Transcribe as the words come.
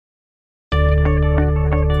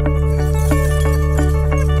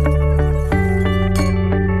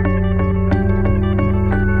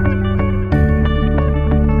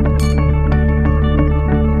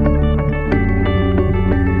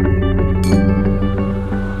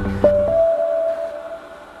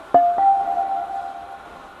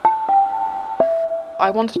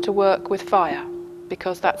I wanted to work with fire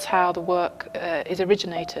because that's how the work is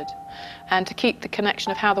originated, and to keep the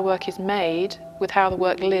connection of how the work is made with how the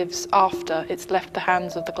work lives after it's left the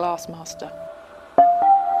hands of the glass master.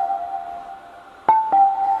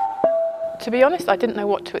 To be honest, I didn't know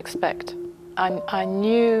what to expect. I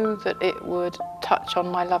knew that it would touch on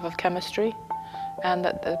my love of chemistry and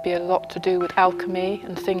that there'd be a lot to do with alchemy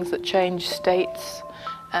and things that change states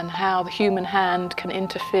and how the human hand can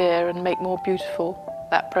interfere and make more beautiful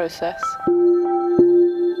that process.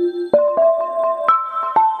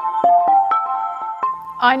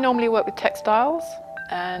 I normally work with textiles,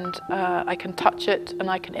 and I can touch it and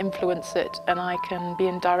I can influence it and I can be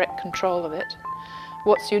in direct control of it.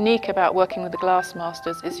 What's unique about working with the glass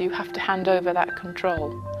masters is you have to hand over that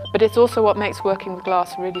control. But it's also what makes working with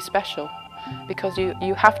glass really special, because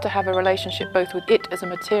you have to have a relationship both with it as a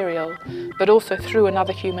material, but also through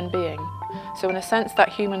another human being. So in a sense, that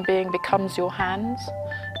human being becomes your hands,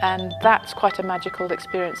 and that's quite a magical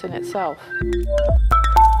experience in itself.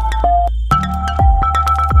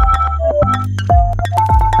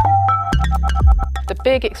 The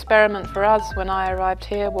big experiment for us when I arrived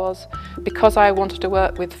here was, because I wanted to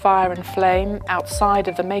work with fire and flame outside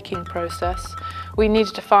of the making process, we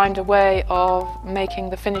needed to find a way of making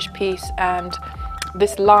the finished piece and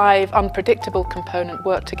this live, unpredictable component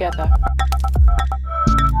work together.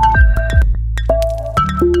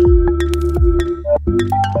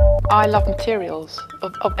 I love materials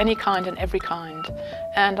of any kind and every kind,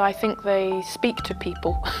 and I think they speak to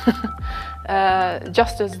people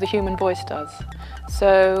just as the human voice does.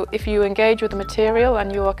 So if you engage with the material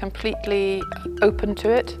and you are completely open to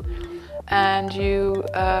it, and you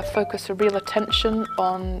focus a real attention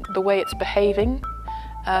on the way it's behaving,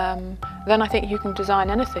 then I think you can design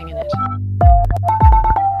anything in it.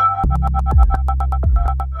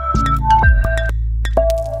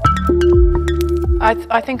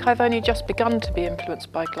 I think I've only just begun to be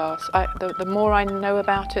influenced by glass. The more I know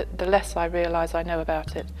about it, the less I realise I know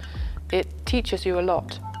about it. It teaches you a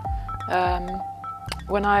lot.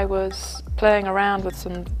 When I was playing around with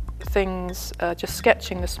some things, just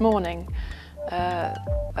sketching this morning,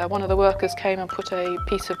 one of the workers came and put a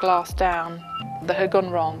piece of glass down that had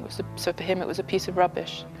gone wrong. So for him it was a piece of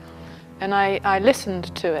rubbish. And I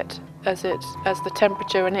listened to it as the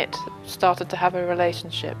temperature in it started to have a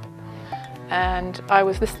relationship. And I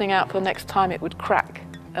was listening out for the next time it would crack.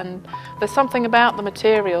 And there's something about the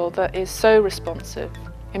material that is so responsive.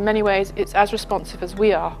 In many ways it's as responsive as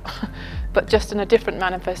we are, but just in a different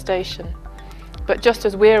manifestation. But just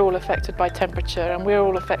as we're all affected by temperature and we're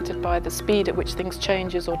all affected by the speed at which things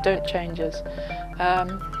changes or don't changes,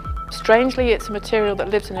 strangely it's a material that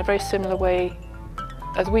lives in a very similar way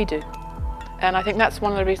as we do. And I think that's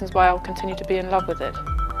one of the reasons why I'll continue to be in love with it.